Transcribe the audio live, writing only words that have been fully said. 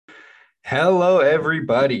Hello,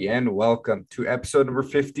 everybody, and welcome to episode number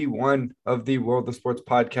 51 of the World of Sports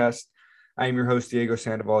podcast. I am your host, Diego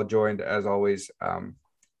Sandoval, joined as always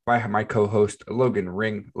by my co-host, Logan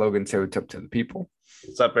Ring. Logan, say what's up to the people.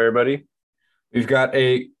 What's up, everybody? We've got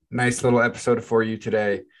a nice little episode for you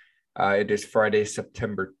today. It is Friday,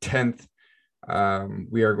 September 10th.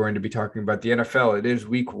 We are going to be talking about the NFL. It is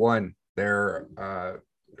week one. Their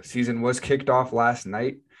season was kicked off last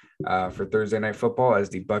night for Thursday Night Football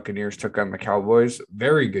as the Buccaneers took on the Cowboys.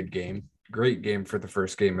 Very good game. Great game for the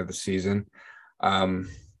first game of the season,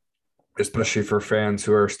 especially for fans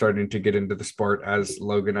who are starting to get into the sport, as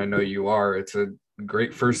Logan, I know you are. It's a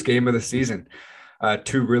great first game of the season.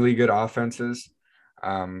 Two really good offenses.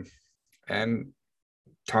 And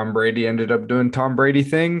Tom Brady ended up doing Tom Brady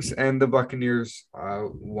things, and the Buccaneers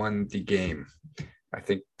won the game. I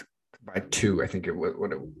think by 2. I think it was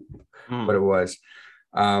what it was.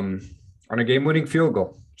 On a game-winning field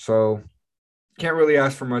goal. So can't really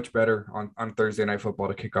ask for much better on Thursday Night Football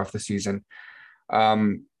to kick off the season.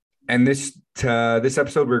 And this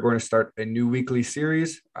episode, we're going to start a new weekly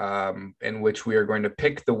series in which we are going to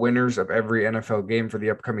pick the winners of every NFL game for the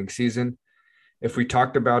upcoming season. If we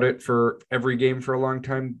talked about it for every game for a long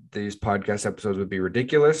time, these podcast episodes would be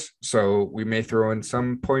ridiculous. So we may throw in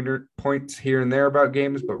some points here and there about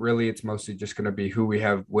games, but really it's mostly just going to be who we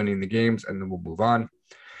have winning the games, and then we'll move on.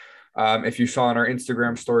 If you saw on our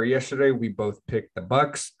Instagram story yesterday, we both picked the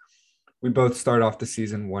Bucks. We both start off the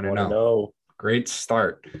season 1-0. Great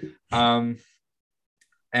start. And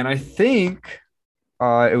I think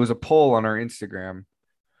it was a poll on our Instagram.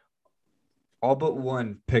 All but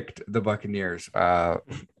one picked the Buccaneers.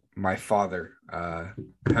 My father.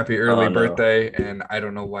 Happy early birthday, and I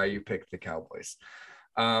don't know why you picked the Cowboys.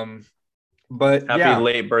 But happy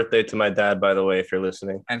late birthday to my dad, by the way, if you're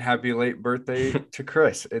listening. And happy late birthday to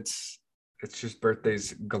Chris. It's just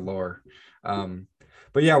birthdays galore.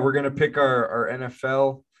 But yeah, we're gonna pick our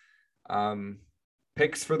NFL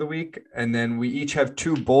picks for the week, and then we each have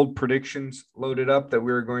 2 bold predictions loaded up that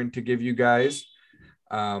we're going to give you guys.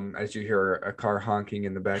 As you hear a car honking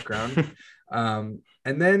in the background. And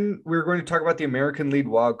then we're going to talk about the American League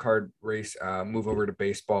wildcard race, move over to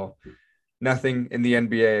baseball. Nothing in the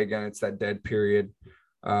NBA. Again, it's that dead period.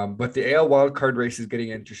 But the AL wildcard race is getting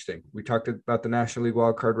interesting. We talked about the National League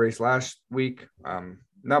wildcard race last week.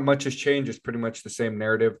 Not much has changed. It's pretty much the same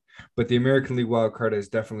narrative. But the American League wildcard has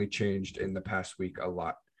definitely changed in the past week a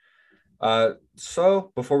lot.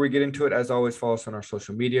 So before we get into it, as always, follow us on our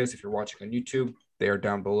social medias. If you're watching on YouTube, they are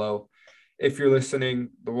down below. If you're listening,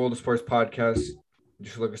 the World of Sports podcast,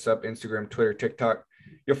 just look us up, Instagram, Twitter, TikTok.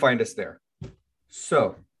 You'll find us there.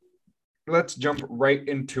 So let's jump right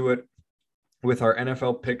into it with our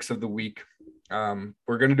NFL picks of the week.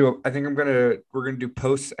 We're going to do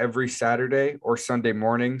posts every Saturday or Sunday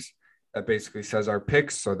mornings. That basically says our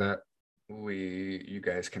picks so that you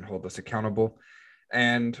guys can hold us accountable.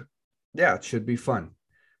 And yeah, it should be fun.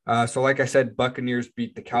 So like I said, Buccaneers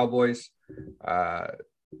beat the Cowboys.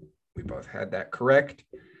 We both had that correct.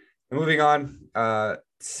 Moving on,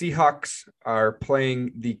 Seahawks are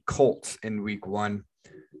playing the Colts in week 1.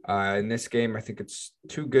 In this game, I think it's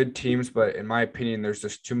 2 good teams, but in my opinion, there's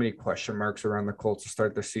just too many question marks around the Colts to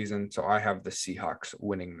start the season. So I have the Seahawks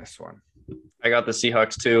winning this one. I got the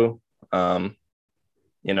Seahawks too.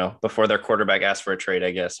 Before their quarterback asked for a trade,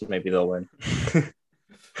 I guess maybe they'll win.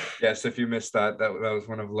 Yes, if you missed that was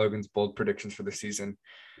one of Logan's bold predictions for the season,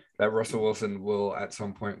 that Russell Wilson will at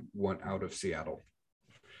some point want out of Seattle.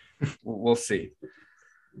 We'll see.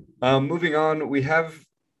 Moving on, we have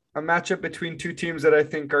a matchup between 2 teams that I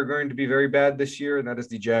think are going to be very bad this year, and that is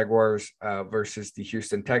the Jaguars versus the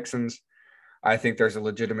Houston Texans. I think there's a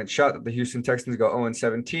legitimate shot that the Houston Texans go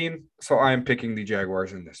 0-17, so I'm picking the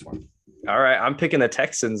Jaguars in this one. All right, I'm picking the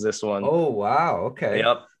Texans this one. Oh, wow. Okay.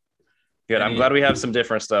 Yep. Good. I'm glad we have some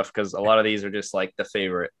different stuff because a lot of these are just like the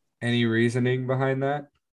favorite. Any reasoning behind that?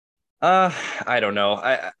 I don't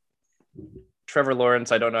know. Trevor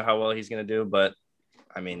Lawrence, I don't know how well he's going to do, but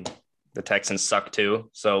I mean, the Texans suck too,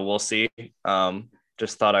 so we'll see.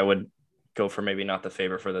 Just thought I would go for maybe not the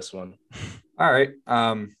favorite for this one. All right.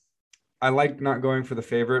 I like not going for the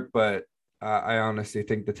favorite, but I honestly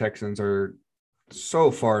think the Texans are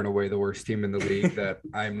so far and away the worst team in the league that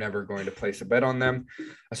I'm never going to place a bet on them.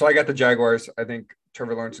 So I got the Jaguars. I think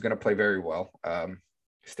Trevor Lawrence is going to play very well.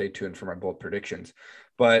 Stay tuned for my bold predictions.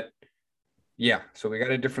 But yeah, so we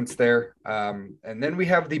got a difference there. And then we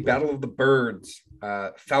have the Battle of the Birds,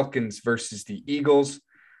 Falcons versus the Eagles.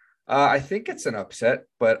 I think it's an upset,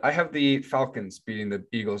 but I have the Falcons beating the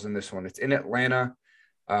Eagles in this one. It's in Atlanta.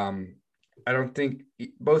 I don't think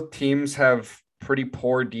both teams have pretty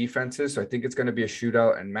poor defenses. So I think it's going to be a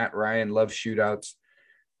shootout, and Matt Ryan loves shootouts.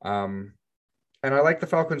 And I like the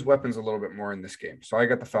Falcons' weapons a little bit more in this game. So I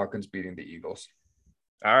got the Falcons beating the Eagles.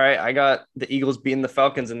 All right, I got the Eagles beating the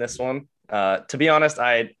Falcons in this one. To be honest,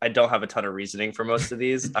 I don't have a ton of reasoning for most of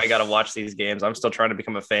these. I got to watch these games. I'm still trying to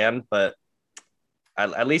become a fan, but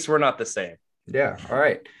at least we're not the same. Yeah. All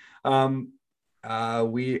right.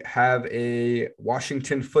 We have a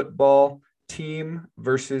Washington football team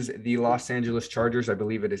versus the Los Angeles Chargers. I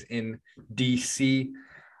believe it is in DC.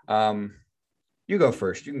 You go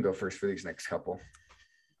first. You can go first for these next couple.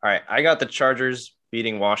 All right, I got the Chargers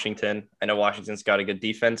beating Washington. I know Washington's got a good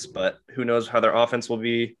defense, but who knows how their offense will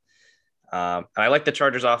be. I like the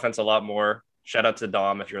Chargers offense a lot more. Shout out to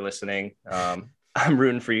Dom if you're listening. I'm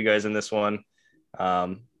rooting for you guys in this one.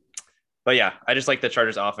 But yeah, I just like the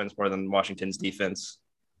Chargers offense more than Washington's defense.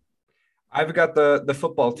 I've got the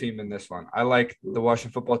football team in this one. I like the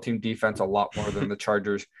Washington football team defense a lot more than the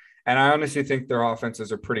Chargers. And I honestly think their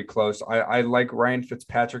offenses are pretty close. I like Ryan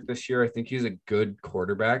Fitzpatrick this year. I think he's a good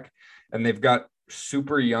quarterback. And they've got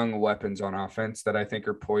super young weapons on offense that I think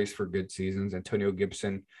are poised for good seasons. Antonio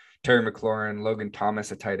Gibson, Terry McLaurin, Logan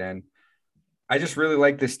Thomas, a tight end. I just really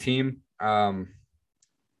like this team. And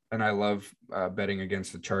I love betting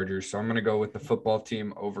against the Chargers. So I'm going to go with the football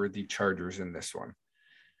team over the Chargers in this one.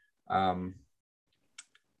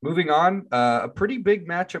 Moving on, a pretty big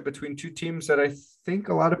matchup between two teams that I think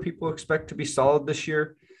a lot of people expect to be solid this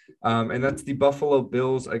year. And that's the Buffalo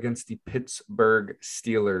Bills against the Pittsburgh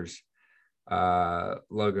Steelers.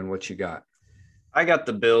 Logan, what you got? I got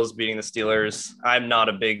the Bills beating the Steelers. I'm not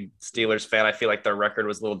a big Steelers fan. I feel like their record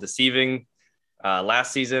was a little deceiving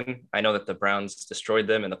last season. I know that the Browns destroyed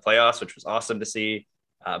them in the playoffs, which was awesome to see.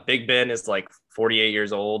 Big Ben is like 48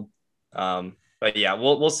 years old. But yeah,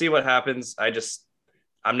 we'll see what happens.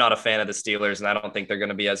 I'm not a fan of the Steelers, and I don't think they're going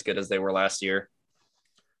to be as good as they were last year.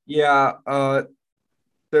 Yeah,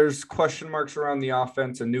 there's question marks around the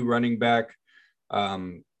offense, a new running back.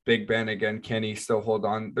 Big Ben again, can he still hold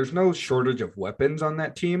on? There's no shortage of weapons on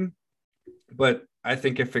that team, but I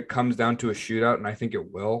think if it comes down to a shootout, and I think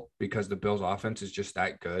it will because the Bills' offense is just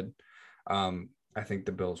that good, I think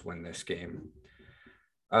the Bills win this game.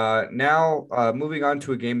 Now, moving on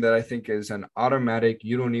to a game that I think is an automatic.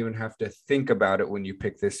 You don't even have to think about it when you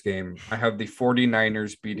pick this game. I have the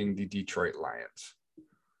 49ers beating the Detroit Lions.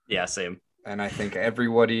 Yeah, same. And I think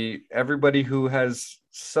everybody who has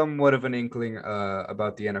somewhat of an inkling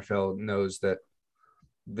about the NFL knows that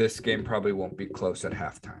this game probably won't be close at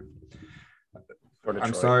halftime.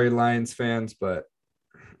 I'm sorry, Lions fans, but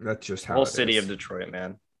that's just how whole it city is. of Detroit,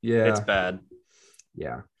 man. Yeah. It's bad.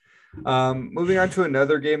 Yeah. Moving on to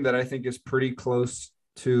another game that I think is pretty close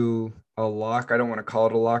to a lock. I don't want to call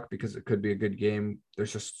it a lock because it could be a good game.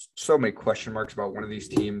 There's just so many question marks about one of these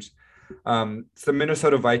teams. It's the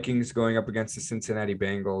Minnesota Vikings going up against the Cincinnati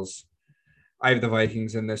Bengals. I have the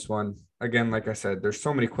Vikings in this one. Again, like I said, there's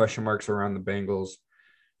so many question marks around the Bengals.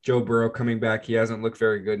 Joe Burrow coming back. He hasn't looked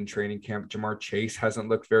very good in training camp. Jamar Chase hasn't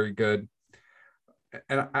looked very good.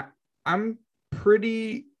 And I'm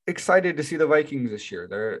pretty excited to see the Vikings this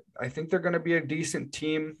year. I think they're going to be a decent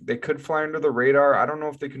team. They could fly under the radar. I don't know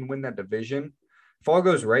if they can win that division. If all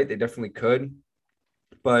goes right, they definitely could.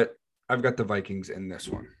 But I've got the Vikings in this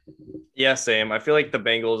one. Yeah, same. I feel like the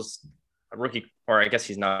Bengals, a rookie, or I guess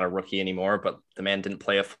he's not a rookie anymore, but the man didn't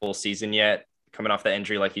play a full season yet. Coming off the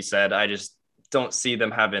injury, like you said, I just don't see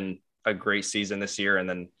them having a great season this year. And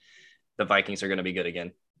then the Vikings are going to be good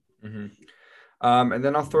again. Mm-hmm. And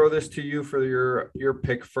then I'll throw this to you for your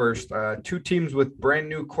pick first. Two teams with brand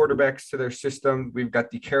new quarterbacks to their system. We've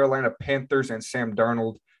got the Carolina Panthers and Sam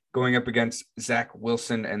Darnold going up against Zach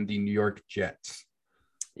Wilson and the New York Jets.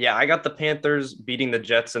 Yeah, I got the Panthers beating the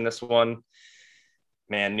Jets in this one.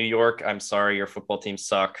 Man, New York, I'm sorry, your football team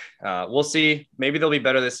suck. We'll see. Maybe they'll be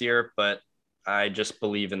better this year, but I just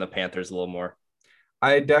believe in the Panthers a little more.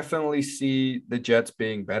 I definitely see the Jets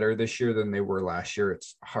being better this year than they were last year.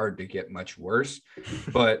 It's hard to get much worse,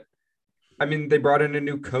 but I mean, they brought in a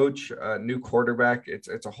new coach, a new quarterback.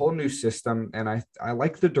 It's a whole new system, and I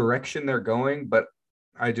like the direction they're going, but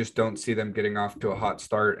I just don't see them getting off to a hot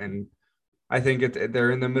start. And I think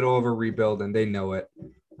they're in the middle of a rebuild, and they know it.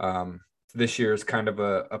 This year is kind of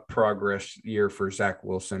a progress year for Zach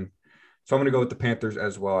Wilson. So I'm going to go with the Panthers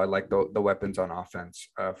as well. I like the weapons on offense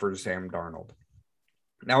for Sam Darnold.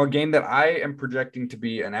 Now, a game that I am projecting to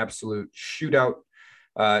be an absolute shootout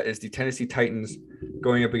is the Tennessee Titans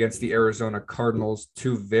going up against the Arizona Cardinals,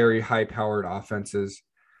 two very high-powered offenses.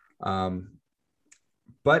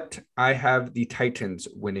 But I have the Titans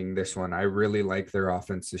winning this one. I really like their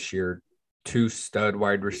offense this year. Two stud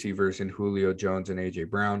wide receivers in Julio Jones and A.J.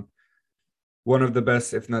 Brown. one of the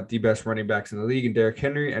best, if not the best, running backs in the league, and Derrick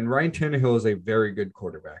Henry. And Ryan Tannehill is a very good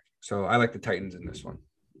quarterback. So I like the Titans in this one.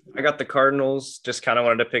 I got the Cardinals. Just kind of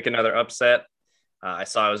wanted to pick another upset. I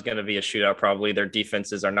saw it was going to be a shootout. Probably their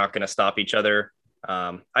defenses are not going to stop each other.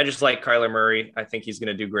 I just like Kyler Murray. I think he's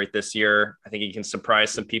going to do great this year. I think he can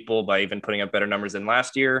surprise some people by even putting up better numbers than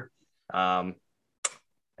last year. And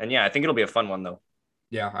yeah, I think it'll be a fun one though.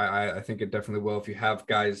 Yeah, I think it definitely will. If you have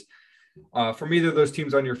guys from either of those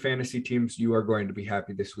teams on your fantasy teams, you are going to be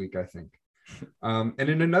happy this week, I think. And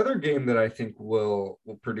in another game that I think will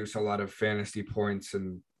produce a lot of fantasy points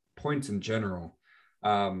and points in general,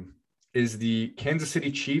 is the Kansas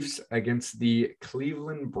City Chiefs against the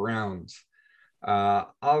Cleveland Browns.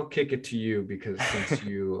 I'll kick it to you because since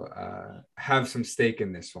you have some stake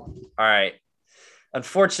in this one. All right.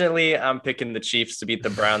 Unfortunately, I'm picking the Chiefs to beat the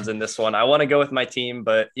Browns in this one. I want to go with my team,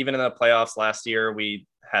 but even in the playoffs last year, we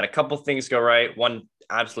had a couple things go right. One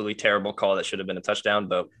absolutely terrible call that should have been a touchdown,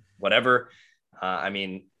 but whatever. I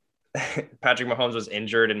mean, Patrick Mahomes was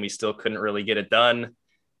injured and we still couldn't really get it done.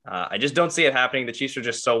 I just don't see it happening. The Chiefs are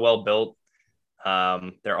just so well built.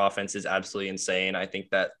 Their offense is absolutely insane. I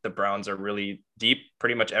think that the Browns are really deep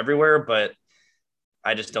pretty much everywhere, but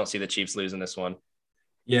I just don't see the Chiefs losing this one.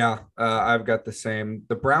 Yeah, I've got the same.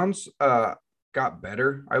 The Browns got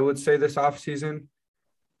better, I would say, this offseason,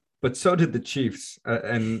 but so did the Chiefs.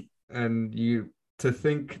 And you to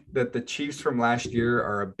think that the Chiefs from last year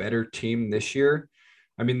are a better team this year.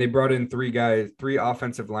 I mean, they brought in three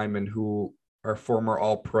offensive linemen who are former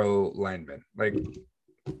All-Pro linemen. Like,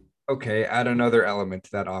 okay, add another element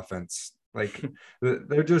to that offense. Like,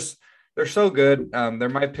 they're so good. They're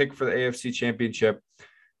my pick for the AFC Championship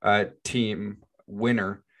team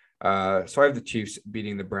winner. So I have the Chiefs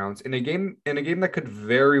beating the Browns in a game that could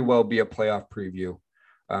very well be a playoff preview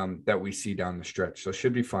that we see down the stretch. So it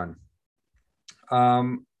should be fun.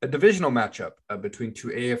 A divisional matchup between two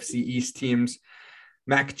AFC East teams.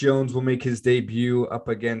 Mac Jones will make his debut up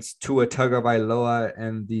against Tua Tagovailoa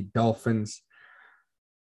and the Dolphins.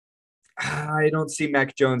 I don't see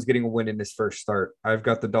Mac Jones getting a win in his first start. I've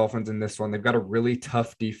got the Dolphins in this one. They've got a really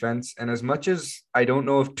tough defense. And as much as I don't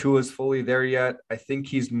know if Tua's fully there yet, I think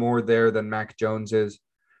he's more there than Mac Jones is.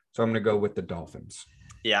 So I'm going to go with the Dolphins.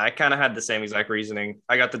 Yeah, I kind of had the same exact reasoning.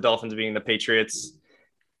 I got the Dolphins beating the Patriots.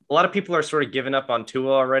 A lot of people are sort of giving up on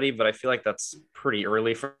Tua already, but I feel like that's pretty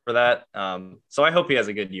early for that. So I hope he has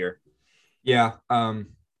a good year. Yeah, I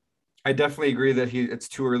definitely agree that it's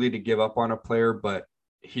too early to give up on a player, but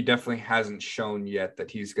he definitely hasn't shown yet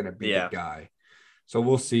that he's going to be the guy. So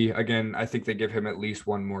we'll see. Again, I think they give him at least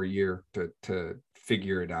one more year to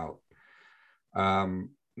figure it out.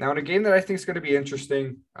 Now, in a game that I think is going to be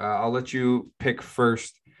interesting, I'll let you pick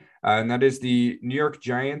first. And that is the New York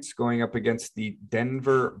Giants going up against the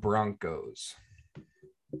Denver Broncos.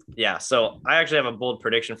 Yeah, so I actually have a bold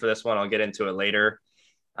prediction for this one. I'll get into it later.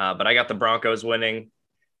 But I got the Broncos winning.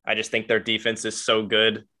 I just think their defense is so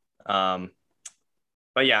good.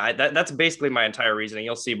 But yeah, that's basically my entire reasoning.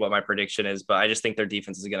 You'll see what my prediction is, but I just think their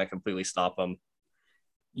defense is going to completely stop them.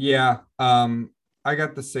 Yeah, I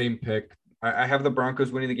got the same pick. I have the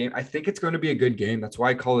Broncos winning the game. I think it's going to be a good game. That's why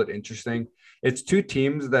I call it interesting. It's two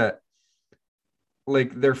teams that,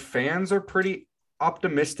 like, their fans are pretty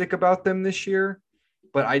optimistic about them this year,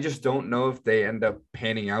 but I just don't know if they end up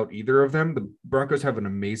panning out, either of them. The Broncos have an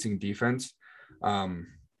amazing defense. And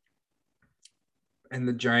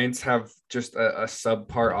the Giants have just a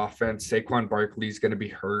subpar offense. Saquon Barkley is going to be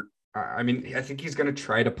hurt. I mean, I think he's going to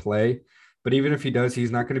try to play, but even if he does, he's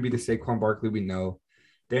not going to be the Saquon Barkley we know.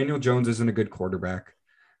 Daniel Jones isn't a good quarterback.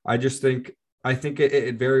 I think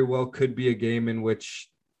it very well could be a game in which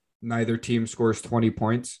neither team scores 20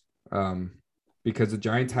 points because the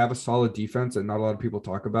Giants have a solid defense that not a lot of people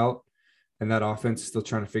talk about, and that offense is still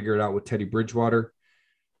trying to figure it out with Teddy Bridgewater.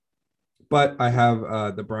 But I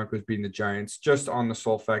have the Broncos beating the Giants just on the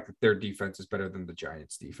sole fact that their defense is better than the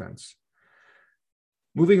Giants' defense.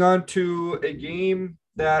 Moving on to a game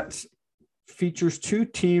that features two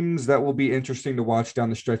teams that will be interesting to watch down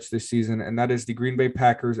the stretch this season, and that is the Green Bay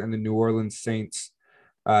Packers and the New Orleans Saints.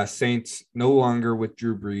 Saints no longer with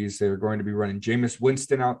Drew Brees. They're going to be running Jameis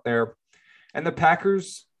Winston out there. And the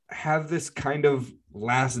Packers have this kind of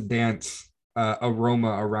last dance aroma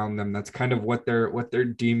around them. That's kind of what they're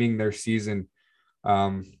deeming their season.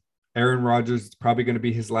 Aaron Rodgers is probably going to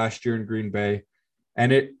be his last year in Green Bay,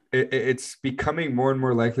 and it's becoming more and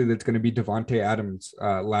more likely that it's going to be Devontae Adams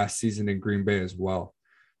last season in Green Bay as well.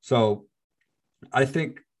 So I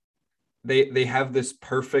think they have this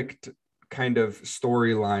perfect kind of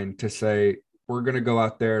storyline to say, we're going to go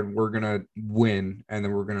out there and we're going to win, and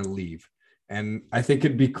then we're going to leave. And I think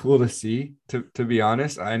it'd be cool to see, to be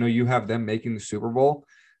honest. I know you have them making the Super Bowl,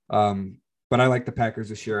 but I like the Packers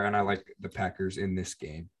this year, and I like the Packers in this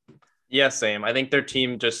game. Yeah, same. I think their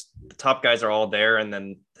team just the top guys are all there, and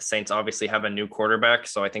then the Saints obviously have a new quarterback,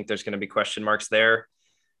 so I think there's going to be question marks there.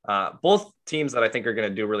 Both teams that I think are going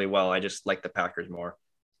to do really well. I just like the Packers more.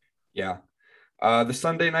 Yeah. The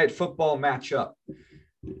Sunday night football matchup.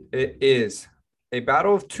 It is a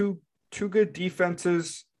battle of two good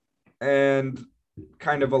defenses and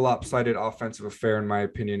kind of a lopsided offensive affair, in my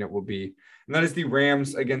opinion. It will be, and that is the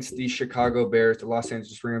Rams against the Chicago Bears. The Los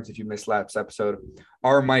Angeles Rams, if you missed last episode,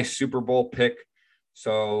 are my Super Bowl pick.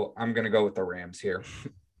 So I'm going to go with the Rams here.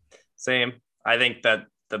 Same. I think that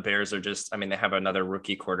the Bears are just, I mean, they have another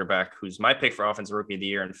rookie quarterback who's my pick for offensive rookie of the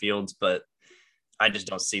year in Fields, but I just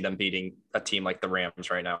don't see them beating a team like the Rams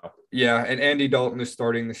right now. Yeah, and Andy Dalton is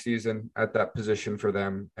starting the season at that position for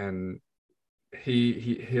them, and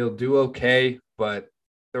he'll do okay, but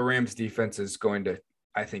the Rams defense is going to,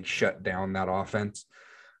 I think, shut down that offense.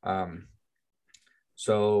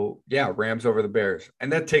 So yeah, Rams over the Bears.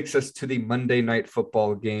 And that takes us to the Monday night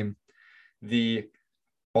football game. The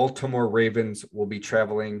Baltimore Ravens will be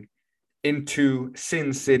traveling into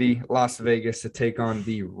Sin City, Las Vegas, to take on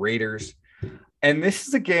the Raiders. And this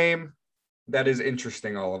is a game that is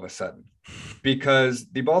interesting all of a sudden because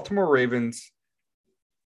the Baltimore Ravens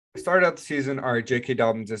started out the season. All right, J.K.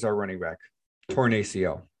 Dobbins is our running back, torn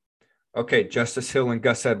ACL. Okay, Justice Hill and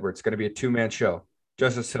Gus Edwards, going to be a two-man show.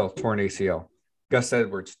 Justice Hill, torn ACL. Gus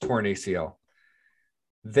Edwards, torn ACL.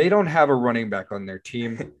 They don't have a running back on their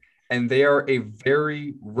team, and they are a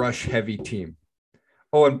very rush-heavy team.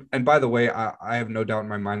 Oh, and by the way, I have no doubt in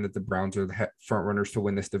my mind that the Browns are the front runners to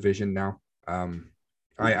win this division now.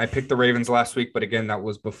 I picked the Ravens last week, but again, that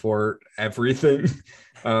was before everything.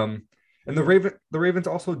 And the Ravens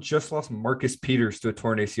also just lost Marcus Peters to a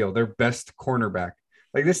torn ACL, their best cornerback.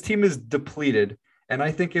 Like, this team is depleted, and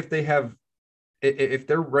I think if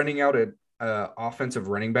they're running out at offensive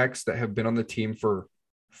running backs that have been on the team for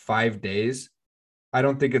 5 days, I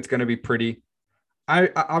don't think it's going to be pretty.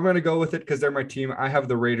 I'm going to go with it because they're my team. I have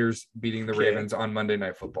the Raiders beating the Ravens on Monday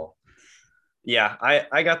Night Football. Yeah,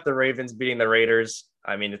 I got the Ravens beating the Raiders.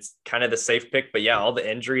 I mean, it's kind of the safe pick, but yeah, all the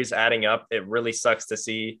injuries adding up, it really sucks to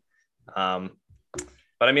see.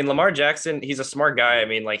 But I mean, Lamar Jackson, he's a smart guy. I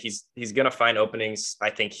mean, like he's going to find openings.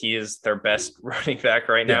 I think he is their best running back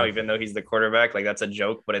right now, even though he's the quarterback. Like, that's a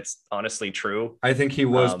joke, but it's honestly true. I think he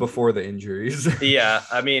was before the injuries. Yeah.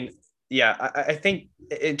 I mean, yeah, I think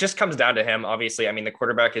it just comes down to him. Obviously, I mean, the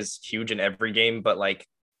quarterback is huge in every game, but like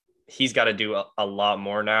he's got to do a lot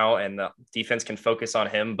more now, and the defense can focus on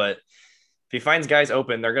him. But if he finds guys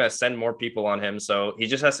open, they're going to send more people on him. So he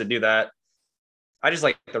just has to do that. I just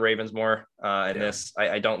like the Ravens more in this.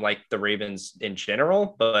 I don't like the Ravens in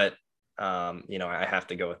general, but, I have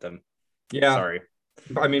to go with them. Yeah. Sorry.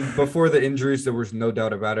 I mean, before the injuries, there was no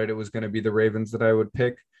doubt about it. It was going to be the Ravens that I would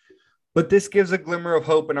pick. But this gives a glimmer of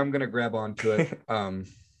hope, and I'm going to grab onto it.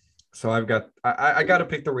 So I got to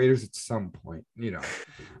pick the Raiders at some point,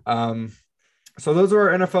 So those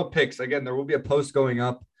are our NFL picks. Again, there will be a post going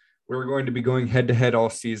up. We're going to be going head-to-head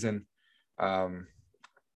all season.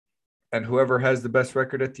 And whoever has the best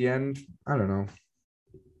record at the end, I don't know,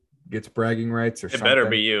 gets bragging rights or something. It better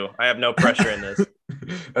be you. I have no pressure in this.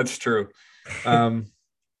 That's true.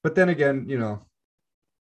 But then again,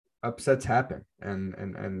 upsets happen,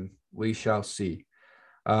 and we shall see.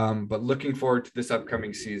 But looking forward to this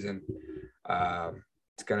upcoming season.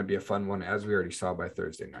 It's going to be a fun one, as we already saw by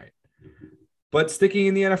Thursday night. But sticking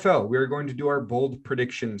in the NFL, we're going to do our bold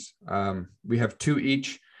predictions. We have 2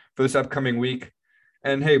 each for this upcoming week.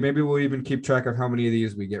 And hey, maybe we'll even keep track of how many of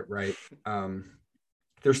these we get right.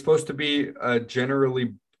 They're supposed to be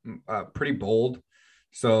generally pretty bold,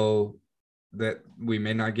 so that we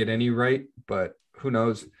may not get any right, but who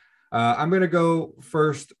knows? I'm going to go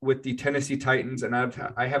first with the Tennessee Titans, and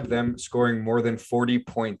I have them scoring more than 40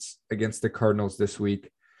 points against the Cardinals this week.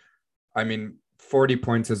 I mean, 40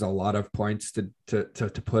 points is a lot of points to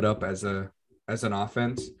put up as an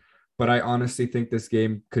offense, but I honestly think this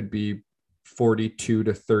game could be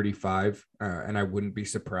 42-35, and I wouldn't be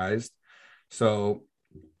surprised. So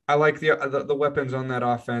I like the weapons on that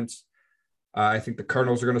offense. I think the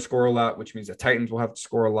Cardinals are going to score a lot, which means the Titans will have to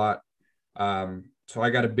score a lot. So I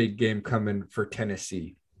got a big game coming for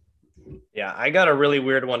Tennessee. Yeah, I got a really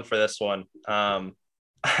weird one for this one.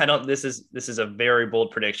 This is a very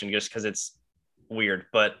bold prediction just because it's weird,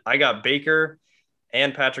 but I got Baker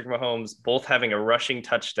and Patrick Mahomes both having a rushing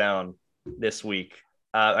touchdown this week.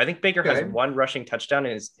 I think Baker has 1 rushing touchdown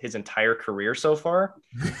in his entire career so far.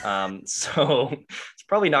 So it's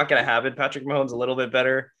probably not going to happen. Patrick Mahomes a little bit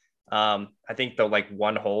better. I think the like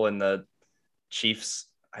one hole in the Chiefs,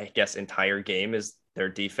 I guess, entire game is their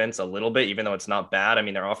defense a little bit, even though it's not bad. I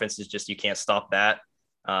mean, their offense is just, you can't stop that.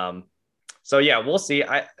 So yeah, we'll see.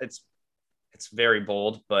 It's very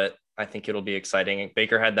bold, but I think it'll be exciting.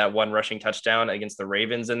 Baker had that one rushing touchdown against the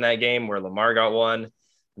Ravens in that game where Lamar got one, and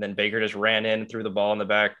then Baker just ran in, threw the ball in the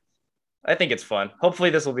back. I think it's fun.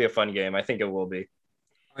 Hopefully this will be a fun game. I think it will be.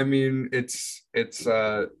 I mean, it's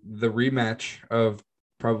the rematch of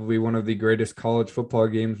probably one of the greatest college football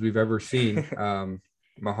games we've ever seen.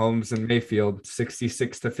 Mahomes and Mayfield,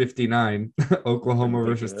 66-59, Oklahoma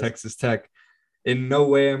versus Texas Tech. In no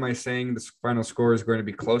way am I saying the final score is going to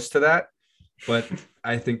be close to that, but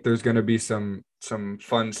I think there's going to be some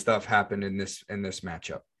fun stuff happen in this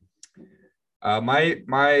matchup.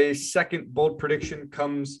 My second bold prediction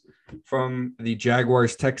comes from the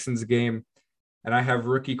Jaguars-Texans game, and I have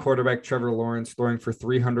rookie quarterback Trevor Lawrence throwing for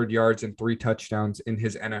 300 yards and 3 touchdowns in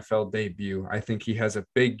his NFL debut. I think he has a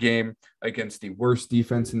big game against the worst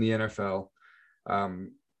defense in the NFL.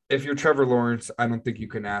 If you're Trevor Lawrence, I don't think you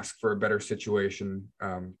can ask for a better situation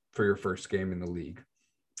for your first game in the league.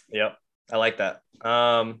 Yep, I like that.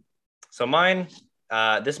 So mine,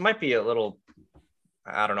 this might be a little,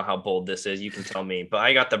 I don't know how bold this is. You can tell me, but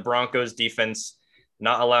I got the Broncos defense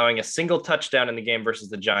not allowing a single touchdown in the game versus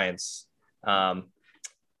the Giants. So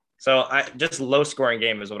I just low scoring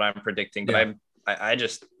game is what I'm predicting, but yeah. I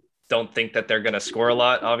just don't think that they're going to score a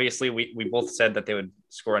lot. Obviously we both said that they would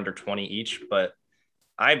score under 20 each, but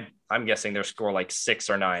I'm guessing they'll score like 6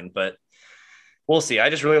 or 9, but we'll see.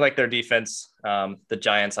 I just really like their defense. The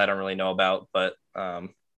Giants, I don't really know about, but I'm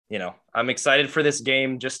excited for this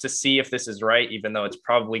game just to see if this is right, even though it's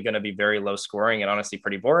probably going to be very low scoring and honestly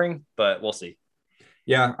pretty boring, but we'll see.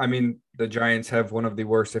 Yeah, I mean, the Giants have one of the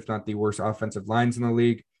worst, if not the worst, offensive lines in the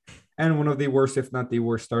league, and one of the worst, if not the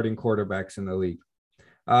worst, starting quarterbacks in the league.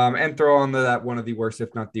 And throw on that one of the worst,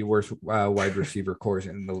 if not the worst, wide receiver cores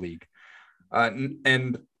in the league.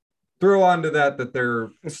 And throw onto that their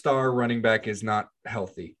star running back is not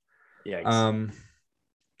healthy. Yeah.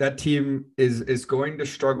 That team is going to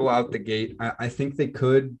struggle out the gate. I think they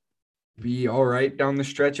could be all right down the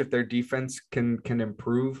stretch if their defense can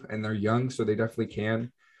improve, and they're young, so they definitely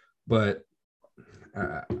can. But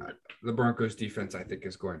the Broncos defense, I think,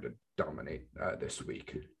 is going to dominate this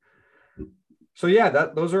week. So yeah,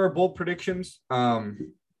 those are our bold predictions.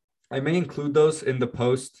 I may include those in the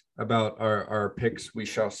post about our picks. We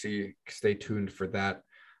shall see. Stay tuned for that.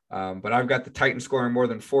 But I've got the Titans scoring more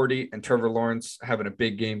than 40 and Trevor Lawrence having a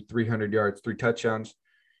big game, 300 yards, 3 touchdowns.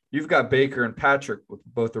 You've got Baker and Patrick with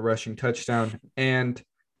both the rushing touchdown and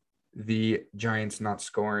the Giants not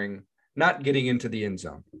getting into the end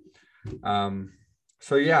zone.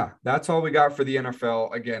 So yeah, that's all we got for the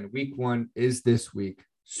NFL. Again, week 1 is this week.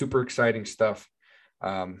 Super exciting stuff.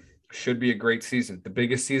 Should be a great season. The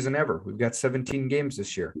biggest season ever. We've got 17 games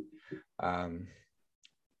this year.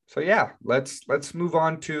 So yeah, let's move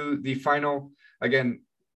on to the final. Again,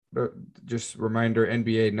 just reminder,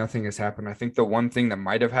 NBA, nothing has happened. I think the one thing that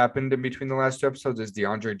might have happened in between the last 2 episodes is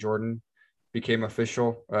DeAndre Jordan became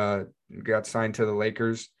official, got signed to the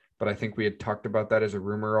Lakers, but I think we had talked about that as a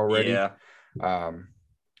rumor already. Yeah.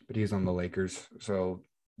 But he's on the Lakers, so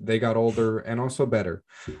they got older and also better.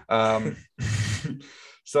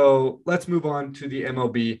 So let's move on to the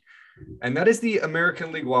MLB, and that is the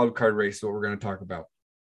American League wildcard race, what we're going to talk about.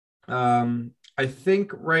 I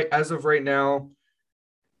think as of right now,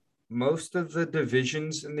 most of the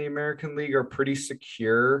divisions in the American League are pretty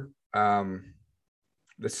secure. The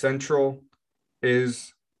Central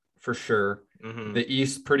is for sure. Mm-hmm. The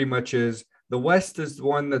East pretty much is. The West is the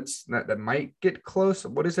one that might get close.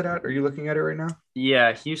 What is it at? Are you looking at it right now?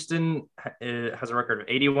 Yeah, Houston has a record of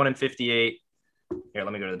 81-58. Here,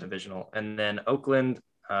 let me go to the divisional. And then Oakland,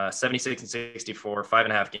 76-64,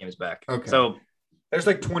 5.5 games back. Okay. So there's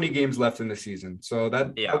like 20 games left in the season. So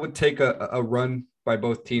that would take a run by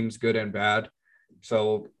both teams, good and bad.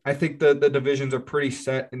 So I think the divisions are pretty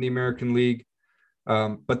set in the American League.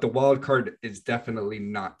 But the wild card is definitely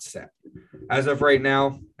not set. As of right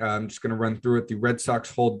now, I'm just going to run through it. The Red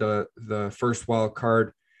Sox hold the first wild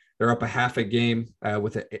card. They're up a half a game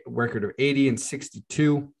with a record of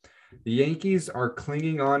 80-62. The Yankees are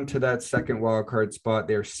clinging on to that second wild card spot.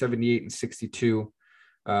 They're 78-62.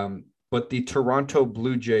 But the Toronto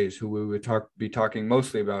Blue Jays, who we would be talking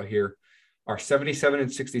mostly about here, are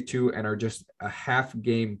 77-62 and are just a half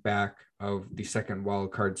game back of the second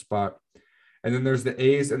wild card spot. And then there's the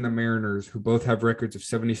A's and the Mariners, who both have records of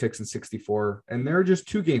 76-64, and they're just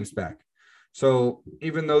 2 games back. So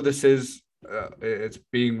even though this is it's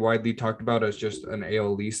being widely talked about as just an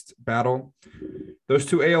AL East battle, those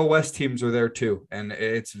two AL West teams are there too, and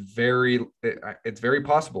it's very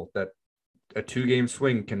possible that a 2-game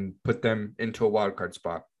swing can put them into a wild card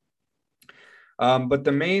spot. But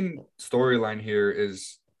the main storyline here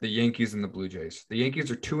is the Yankees and the Blue Jays. The Yankees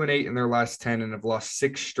are 2-8 in their last 10 and have lost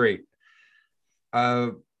 6 straight.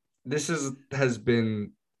 Has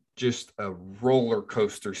been just a roller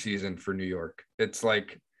coaster season for New York. It's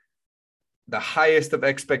like the highest of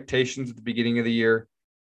expectations at the beginning of the year,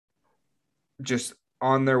 just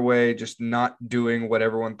on their way, just not doing what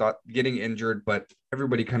everyone thought, getting injured, but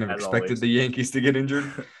everybody kind of As expected always. the Yankees to get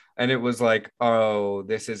injured. And it was like, oh,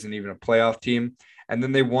 this isn't even a playoff team. And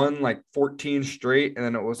then they won like 14 straight. And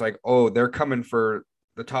then it was like, oh, they're coming for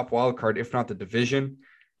the top wild card, if not the division.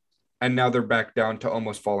 And now they're back down to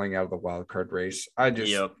almost falling out of the wild card race.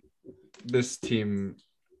 Yep. This team,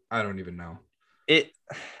 I don't even know. They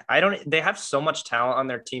have so much talent on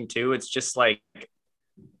their team too. It's just like,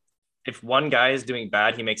 if one guy is doing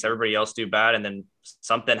bad, he makes everybody else do bad. And then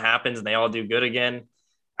something happens and they all do good again.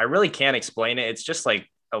 I really can't explain it. It's just like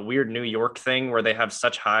a weird New York thing where they have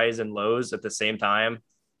such highs and lows at the same time.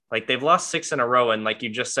 Like they've lost 6 in a row. And like you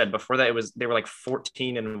just said before that, they were like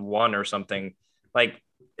 14-1 or something. Like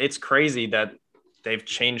it's crazy that they've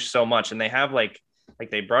changed so much. And they have like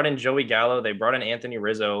they brought in Joey Gallo. They brought in Anthony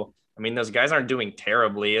Rizzo. I mean, those guys aren't doing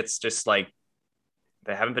terribly. It's just like,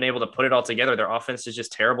 they haven't been able to put it all together. Their offense is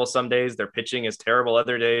just terrible some days. Their pitching is terrible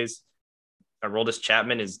other days. Aroldis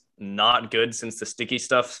Chapman is not good since the sticky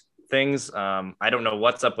stuff things. I don't know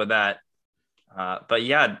what's up with that. But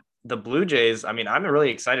yeah, the Blue Jays, I mean, I'm really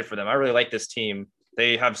excited for them. I really like this team.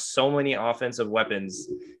 They have so many offensive weapons.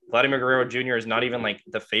 Vladimir Guerrero Jr. is not even like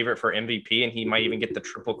the favorite for MVP, and he might even get the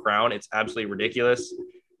triple crown. It's absolutely ridiculous.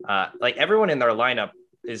 Like everyone in their lineup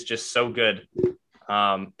is just so good.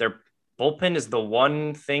 Their bullpen is the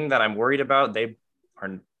one thing that I'm worried about. They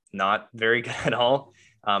are not very good at all.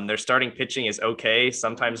 Their starting pitching is okay,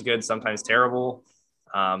 sometimes good, sometimes terrible.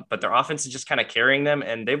 But their offense is just kind of carrying them,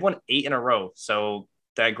 and they've won 8 in a row. So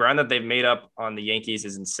that ground that they've made up on the Yankees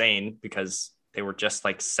is insane because they were just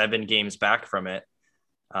like 7 games back from it.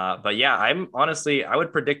 But yeah, I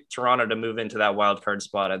would predict Toronto to move into that wild card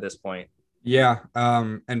spot at this point. Yeah.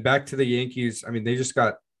 And back to the Yankees. I mean, they just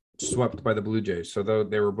got swept by the Blue Jays. So though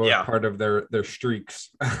they were both part of their streaks.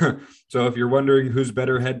 So if you're wondering who's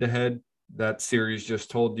better head to head, that series just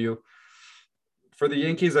told you. For the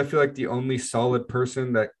Yankees, I feel like the only solid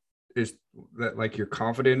person that like you're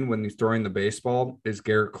confident in when he's throwing the baseball is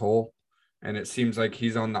Garrett Cole. And it seems like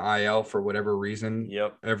he's on the IL for whatever reason.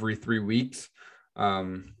 Yep. Every 3 weeks,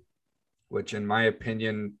 which in my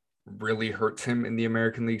opinion really hurts him in the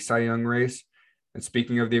American League Cy Young race. And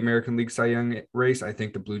speaking of the American League Cy Young race, I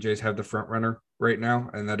think the Blue Jays have the front runner right now,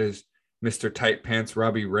 and that is Mr. Tight Pants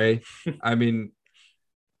Robbie Ray. I mean,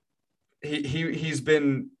 he's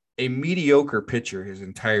been a mediocre pitcher his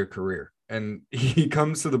entire career, and he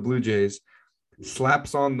comes to the Blue Jays,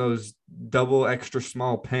 slaps on those double extra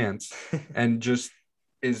small pants, and just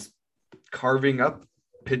is carving up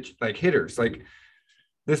pitch like hitters. Like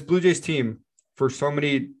this Blue Jays team for so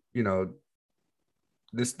many,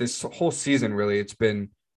 this whole season, really, it's been,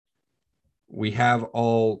 we have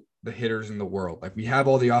all the hitters in the world. Like we have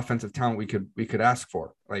all the offensive talent we could ask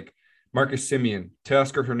for. Like Marcus Semien,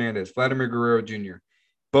 Teoscar Hernandez, Vladimir Guerrero Jr.,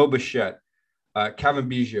 Bo Bichette, Calvin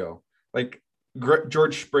Biggio, like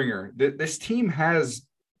George Springer. This team has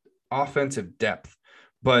offensive depth,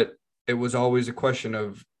 but it was always a question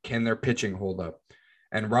of, can their pitching hold up?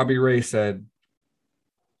 And Robbie Ray said,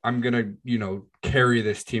 I'm going to, carry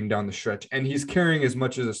this team down the stretch. And he's carrying as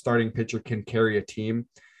much as a starting pitcher can carry a team.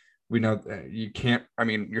 We know you can't,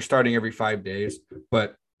 you're starting every 5 days,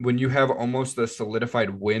 but when you have almost a solidified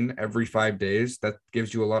win every 5 days, that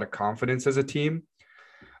gives you a lot of confidence as a team.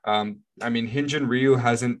 Hyun-Jin Ryu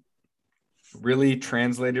hasn't really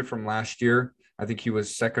translated from last year. I think he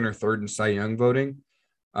was second or third in Cy Young voting.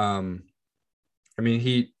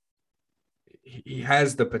 He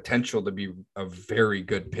has the potential to be a very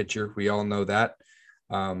good pitcher. We all know that.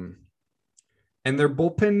 And their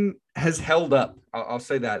bullpen has held up. I'll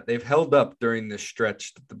say that. They've held up during this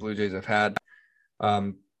stretch that the Blue Jays have had.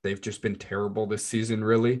 They've just been terrible this season,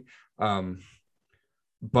 really.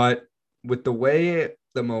 But with the way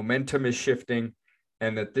the momentum is shifting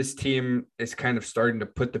and that this team is kind of starting to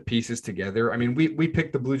put the pieces together. We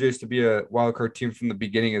picked the Blue Jays to be a wild card team from the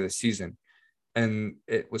beginning of the season, and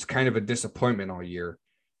it was kind of a disappointment all year.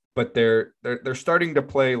 But they're starting to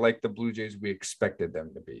play like the Blue Jays we expected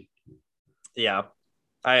them to be. Yeah,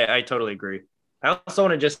 I totally agree. I also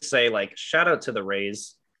want to just say, like, shout out to the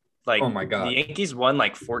Rays. Like, oh my God, the Yankees won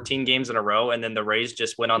like 14 games in a row, and then the Rays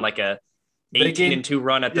just went on like a They gained 18-2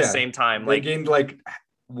 run at the same time. They gained like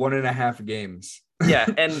 1.5 games. Yeah,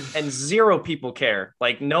 and zero people care.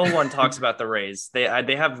 Like no one talks about the Rays. They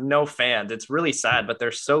have no fans. It's really sad, but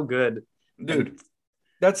they're so good. Dude,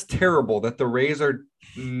 that's terrible that the Rays are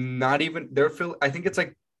not even I think it's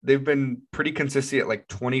like they've been pretty consistent at like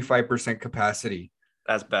 25% capacity.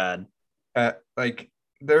 That's bad. Like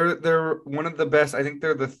they're one of the best. I think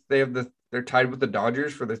they're tied with the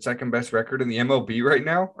Dodgers for the second best record in the MLB right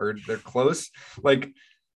now, or they're close. Like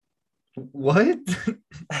what?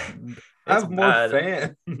 Have more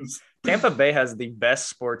fans. Tampa Bay has the best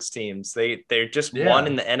sports teams. They're just won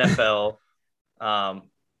in the NFL,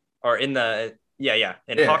 or in the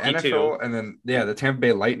in hockey NFL, too. And then the Tampa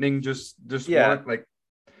Bay Lightning just won. Like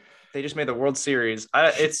they just made the World Series.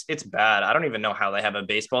 It's bad. I don't even know how they have a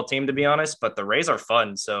baseball team, to be honest. But the Rays are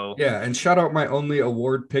fun. So and shout out my only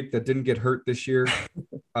award pick that didn't get hurt this year.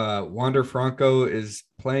 Wander Franco is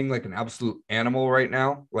playing like an absolute animal right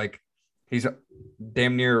now. Like he's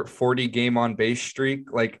damn near 40 game on base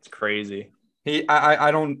streak. Like it's crazy. I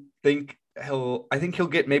don't think I think he'll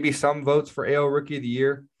get maybe some votes for AL Rookie of the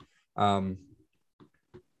Year.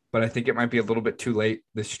 But I think it might be a little bit too late,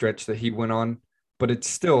 this stretch that he went on. But it's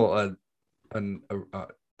still a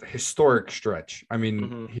historic stretch. I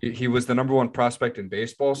mean, he was the number one prospect in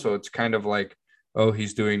baseball, so it's kind of like, oh,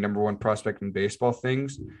 he's doing number one prospect in baseball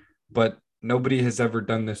things. But nobody has ever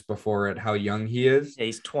done this before at how young he is. Yeah,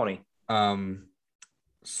 he's 20.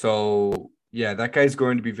 So that guy's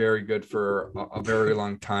going to be very good for a very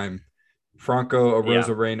long time. Franco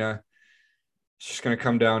Arozarena. It's just going to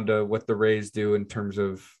come down to what the Rays do in terms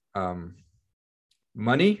of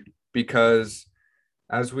money, because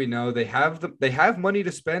as we know, they have money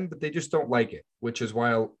to spend, but they just don't like it, which is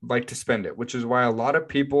why I like to spend it, which is why a lot of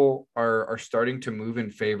people are starting to move in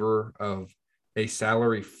favor of a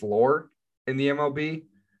salary floor in the MLB,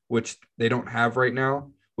 which they don't have right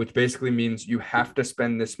now, which basically means you have to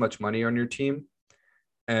spend this much money on your team.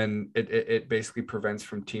 And it basically prevents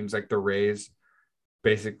from teams like the Rays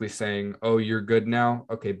basically saying, oh, you're good now.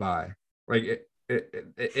 Okay, bye. Like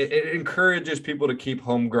it encourages people to keep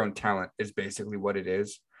homegrown talent is basically what it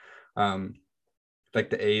is. Like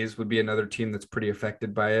the A's would be another team that's pretty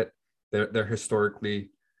affected by it. They're historically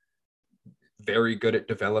very good at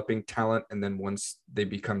developing talent. And then once they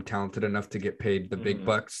become talented enough to get paid the big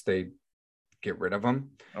bucks, they get rid of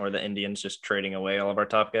them. Or the Indians just trading away all of our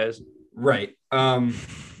top guys. Right.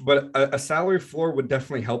 But a salary floor would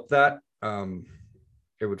definitely help that.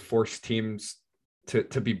 It would force teams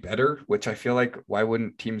to be better, which I feel like, why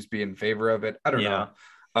wouldn't teams be in favor of it? I don't know.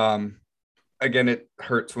 Again, it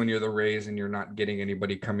hurts when you're the Rays and you're not getting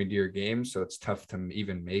anybody coming to your game, so it's tough to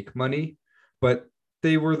even make money. But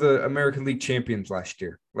they were the American League champions last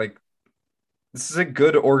year. Like, this is a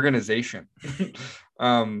good organization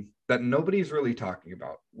that nobody's really talking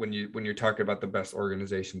about when you're talking about the best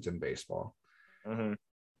organizations in baseball.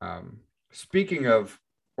 Speaking of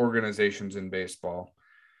organizations in baseball,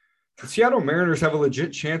 the Seattle Mariners have a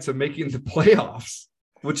legit chance of making the playoffs,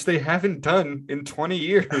 which they haven't done in 20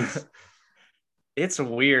 years. It's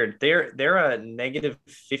weird. They're a negative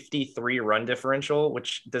 53 run differential,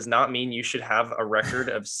 which does not mean you should have a record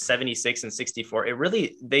of 76 and 64.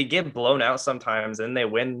 They get blown out sometimes and they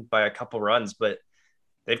win by a couple runs, but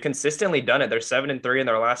they've consistently done it. They're 7-3 in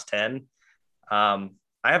their last 10. I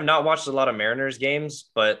have not watched a lot of Mariners games,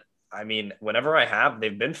 but I mean, whenever I have,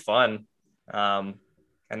 they've been fun.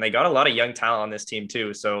 And they got a lot of young talent on this team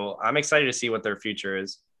too. So I'm excited to see what their future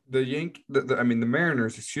is. The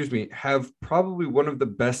Mariners, have probably one of the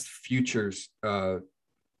best futures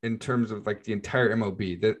in terms of like the entire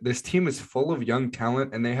MLB. This team is full of young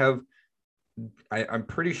talent, and they have, I'm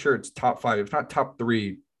pretty sure it's top 5, if not top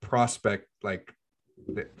 3 prospect, like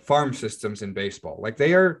farm systems in baseball. Like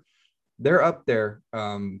they're up there.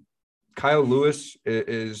 Kyle Lewis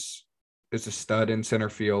is a stud in center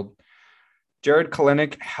field. Jared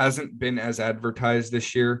Kelenic hasn't been as advertised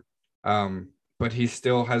this year, but he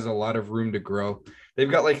still has a lot of room to grow.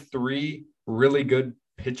 They've got like 3 really good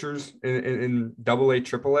pitchers in AA,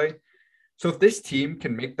 AAA. So if this team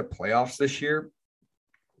can make the playoffs this year,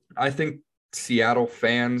 I think Seattle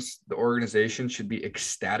fans, the organization, should be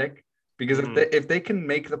ecstatic, because if they can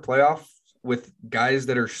make the playoffs with guys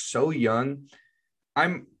that are so young,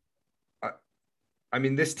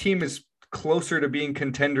 this team is closer to being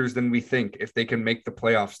contenders than we think if they can make the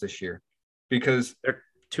playoffs this year, because they're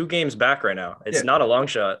 2 games back right now. It's not a long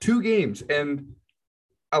shot. 2 games. And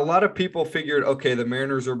a lot of people figured, okay, the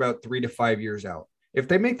Mariners are about 3 to 5 years out. If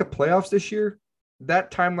they make the playoffs this year,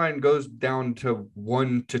 that timeline goes down to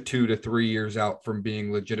 1 to 2 to 3 years out from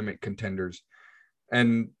being legitimate contenders.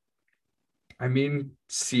 And I mean,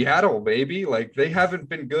 Seattle, baby. Like they haven't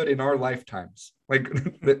been good in our lifetimes. Like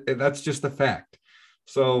that's just a fact.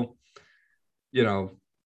 So, you know,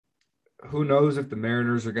 who knows if the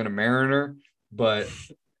Mariners are going to Mariner, but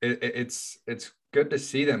it's good to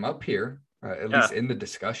see them up here, at least Yeah. in the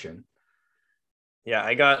discussion. Yeah.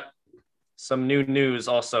 I got some new news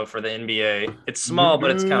also for the NBA. It's New small,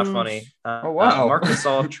 but it's kind of funny. news. Oh wow. Marc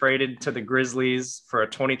Gasol traded to the Grizzlies for a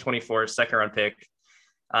 2024 second round pick.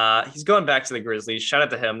 He's going back to the Grizzlies. Shout out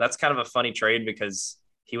to him. That's kind of a funny trade because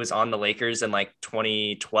he was on the Lakers in like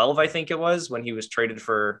 2012, I think it was, when he was traded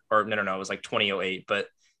for, or no, it was like 2008. But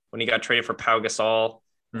when he got traded for Pau Gasol,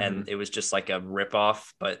 Mhm. and it was just like a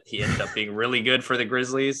ripoff, but he ended up being really good for the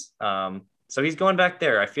Grizzlies. So he's going back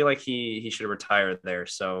there. I feel like he should retire there.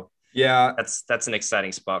 So Yeah, that's an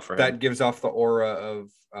exciting spot for him. that gives off the aura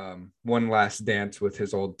of one last dance with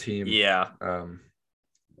his old team. Yeah, Um,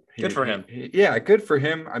 good for him. yeah, good for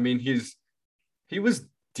him. I mean, he was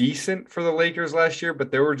decent for the Lakers last year, but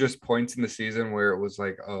there were just points in the season where it was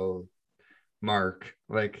like, oh, Mark,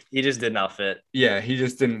 like, He just did not fit. yeah, he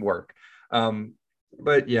just didn't work. Um,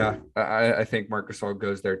 but yeah, I think Marc Gasol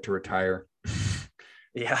goes there to retire.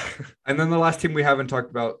 Yeah. And then the last team we haven't talked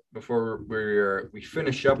about before we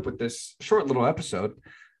finish up with this short little episode,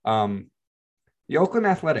 um, the Oakland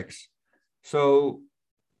Athletics. So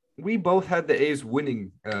we both had the A's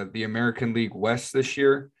winning the American League West this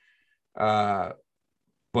year. Uh,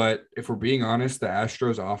 but if we're being honest, the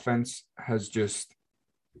Astros offense has just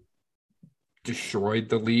destroyed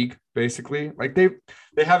the league basically. Like they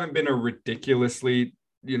haven't been a ridiculously,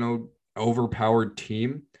 overpowered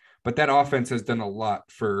team, but that offense has done a lot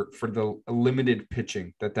for the limited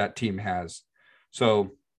pitching that team has.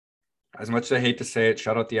 So as much as I hate to say it,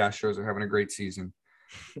 shout out the Astros are having a great season.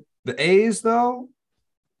 The A's though,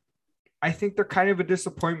 I think they're kind of a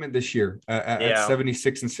disappointment this year at Yeah.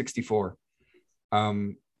 76 and 64.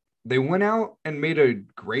 Um, they went out and made a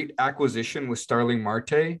great acquisition with Starling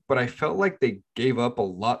Marte, but I felt like they gave up a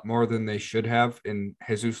lot more than they should have in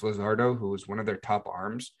Jesus Luzardo, who was one of their top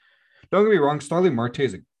arms. Don't get me wrong, Starling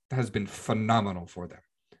Marte has been phenomenal for them.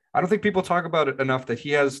 I don't think people talk about it enough that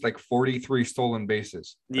he has like 43 stolen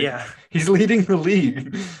bases. Like, Yeah. he's leading the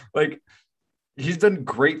league. Like he's done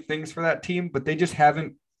great things for that team, but they just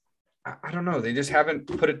haven't. I don't know. They just haven't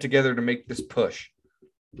put it together to make this push.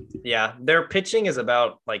 Yeah. Their pitching is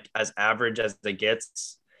about like as average as it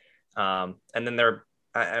gets. And then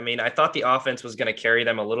I mean, I thought the offense was going to carry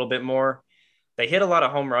them a little bit more. They hit a lot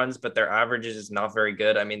of home runs, but their averages is not very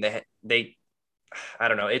good. I mean, I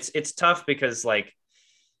don't know. It's tough because like,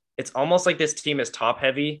 it's almost like this team is top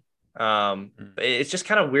heavy. It's just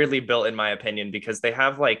kind of weirdly built in my opinion, because they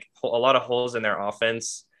have like a lot of holes in their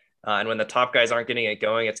offense. And when the top guys aren't getting it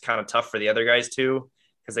going, it's kind of tough for the other guys too,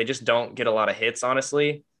 because they just don't get a lot of hits,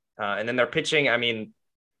 honestly. And then their pitching, I mean,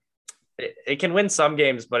 it can win some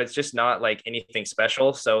games, but it's just not like anything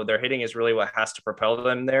special. So their hitting is really what has to propel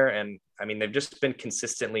them there. And I mean, they've just been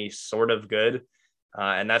consistently sort of good.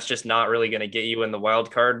 And that's just not really going to get you in the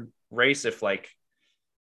wild card race. If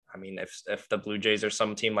the Blue Jays or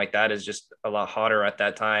some team like that is just a lot hotter at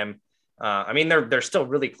that time. I mean, they're still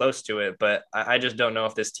really close to it, but I just don't know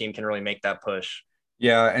if this team can really make that push.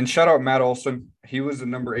 Yeah, and shout out Matt Olson. He was the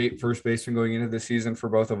number 8 first baseman going into the season for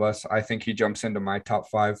both of us. I think he jumps into my top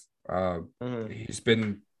 5. He's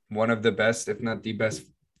been one of the best, if not the best,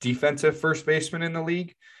 defensive first baseman in the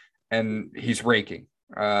league, and he's raking.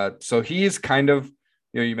 So he's kind of,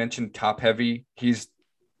 you mentioned top heavy. He's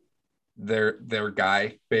their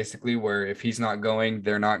guy basically. Where if he's not going,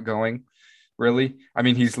 they're not going. Really, I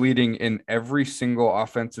mean, he's leading in every single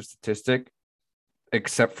offensive statistic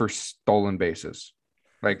except for stolen bases.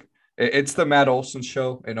 Like it's the Matt Olson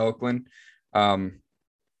show in Oakland.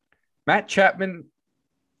 Matt Chapman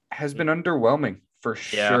has been underwhelming for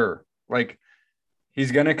sure. Like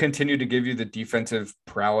he's going to continue to give you the defensive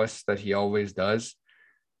prowess that he always does.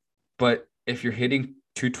 But if you're hitting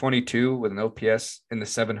 222 with an OPS in the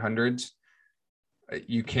 700s,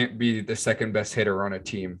 you can't be the second best hitter on a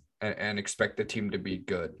team and expect the team to be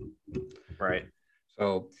good. Right.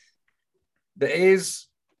 So the A's,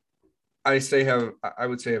 I would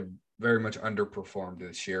say have very much underperformed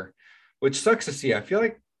this year, which sucks to see. I feel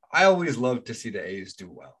like I always love to see the A's do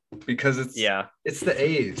well because it's the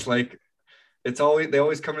A's. Like they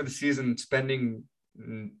always come to the season spending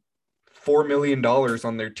 $4 million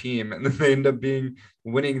on their team, and then they end up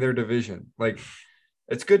winning their division. Like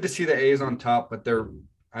it's good to see the A's on top, but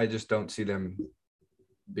I just don't see them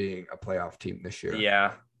being a playoff team this year.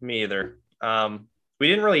 Yeah, me either. We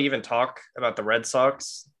didn't really even talk about the Red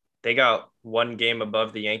Sox. They got one game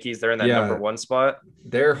above the Yankees. They're in that number 1 spot.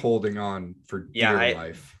 They're holding on for dear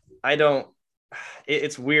life. I don't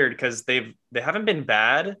it's weird because they haven't been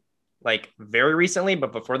bad like very recently,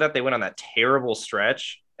 but before that they went on that terrible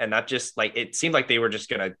stretch, and that just like it seemed like they were just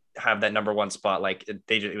gonna have that number one spot. Like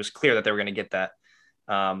it was clear that they were gonna get that.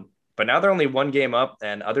 But now they're only one game up,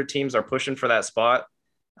 and other teams are pushing for that spot.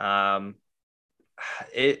 Um,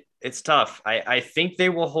 it's tough. I think they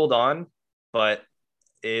will hold on, but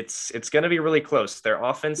it's going to be really close. Their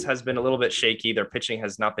offense has been a little bit shaky. Their pitching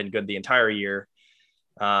has not been good the entire year.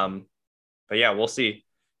 But yeah, we'll see.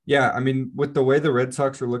 Yeah, I mean, with the way the Red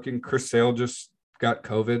Sox are looking, Chris Sale just got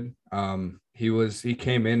COVID. He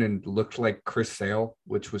came in and looked like Chris Sale,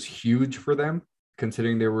 which was huge for them,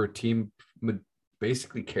 considering they were a team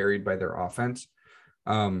basically carried by their offense.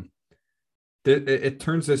 It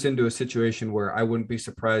turns this into a situation where I wouldn't be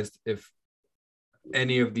surprised if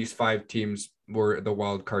any of these five teams were the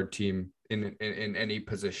wild card team in any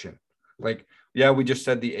position. Like, yeah, we just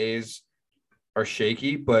said the A's are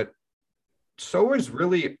shaky, but so is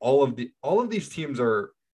really all of these teams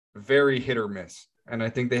are very hit or miss, and I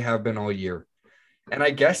think they have been all year. And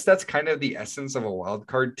I guess that's kind of the essence of a wild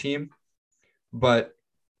card team. But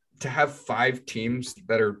to have five teams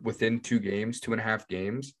that are within 2.5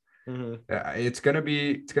 games, it's gonna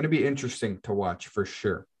be interesting to watch for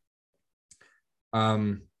sure.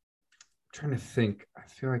 Trying to think. I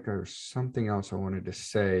feel like there was something else I wanted to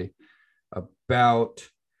say about.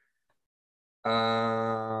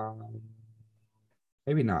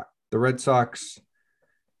 Maybe not the Red Sox.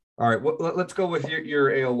 All right, let's go with your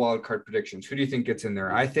AL wildcard predictions. Who do you think gets in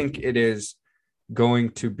there? I think it is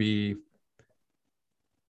going to be.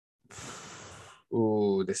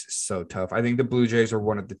 Oh, this is so tough. I think the Blue Jays are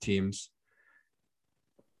one of the teams.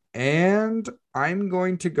 And I'm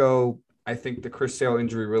going to go. I think the Chris Sale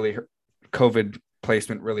injury COVID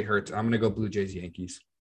placement really hurts. I'm going to go Blue Jays Yankees.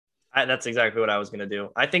 That's exactly what I was going to do.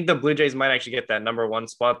 I think the Blue Jays might actually get that number one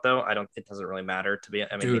spot, though. It doesn't really matter to be. I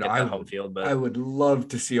mean, dude, they get the home field, but I would love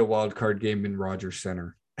to see a wild card game in Rogers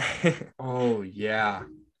Center. Oh yeah.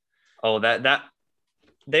 Oh, that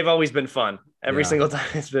they've always been fun. Every single time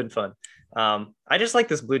it's been fun. I just like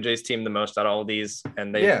this Blue Jays team the most out of all these,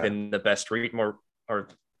 and they've been the best. In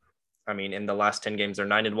the last 10 games, they're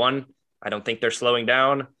 9-1. I don't think they're slowing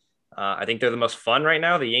down. I think they're the most fun right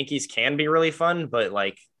now. The Yankees can be really fun, but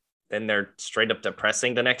like then they're straight up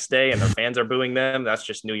depressing the next day, and their fans are booing them. That's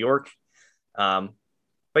just New York. But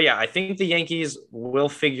yeah, I think the Yankees will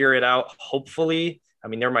figure it out. Hopefully, I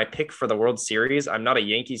mean, they're my pick for the World Series. I'm not a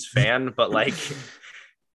Yankees fan, but like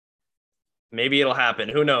maybe it'll happen.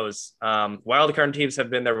 Who knows? Wildcard teams have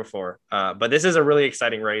been there before, but this is a really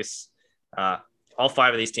exciting race. All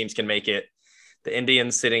five of these teams can make it. The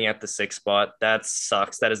Indians sitting at the 6th spot. That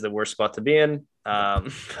sucks. That is the worst spot to be in.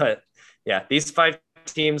 But yeah, these 5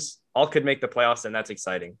 teams all could make the playoffs, and that's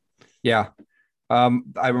exciting. Yeah.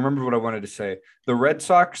 I remember what I wanted to say. The Red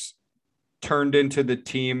Sox turned into the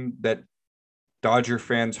team that Dodger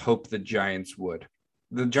fans hoped the Giants would.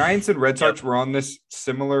 The Giants and Red Sox were on this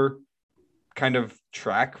similar kind of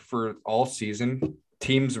track for all season.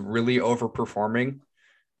 Teams really overperforming.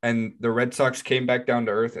 And the Red Sox came back down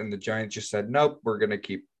to earth, and the Giants just said, nope, we're going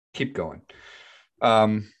to keep going.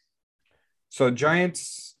 So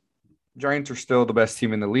Giants are still the best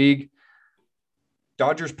team in the league.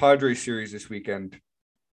 Dodgers-Padres series this weekend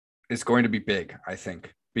is going to be big, I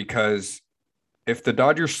think, because if the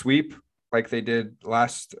Dodgers sweep like they did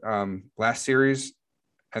last series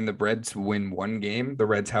and the Reds win one game, the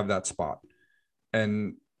Reds have that spot.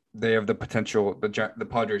 And they have the potential, the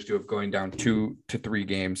Padres do, of going down 2 to 3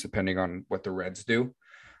 games, depending on what the Reds do.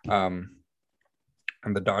 And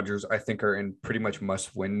the Dodgers, I think, are in pretty much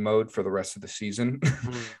must-win mode for the rest of the season,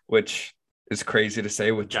 which is crazy to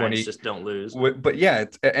say with Giants 20. Just don't lose. But yeah,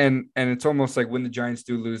 it's almost like when the Giants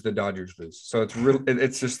do lose, the Dodgers lose. So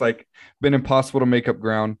it's just like been impossible to make up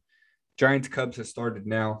ground. Giants Cubs has started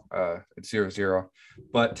now. It's 0-0,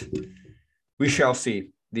 but we shall see.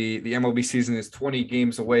 The MLB season is 20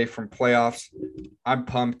 games away from playoffs. I'm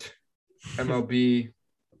pumped. MLB,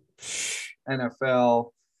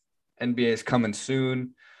 NFL, NBA is coming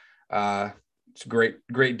soon. It's a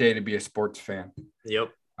great day to be a sports fan.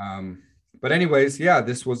 Yep. But anyways, yeah,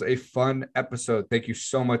 this was a fun episode. Thank you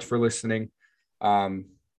so much for listening.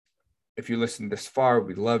 If you listened this far,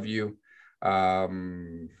 we love you.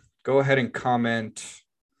 Go ahead and comment.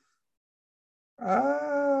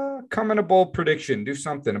 Comment a bold prediction. Do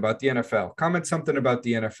something about the NFL. Comment something about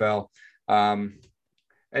the NFL.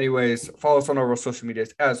 Anyways, follow us on all our social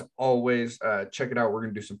medias. As always, check it out. We're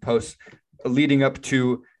going to do some posts leading up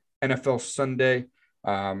to NFL Sunday.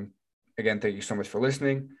 Again, thank you so much for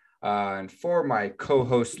listening. And for my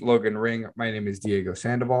co-host, Logan Ring, my name is Diego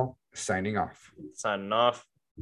Sandoval, signing off. Signing off.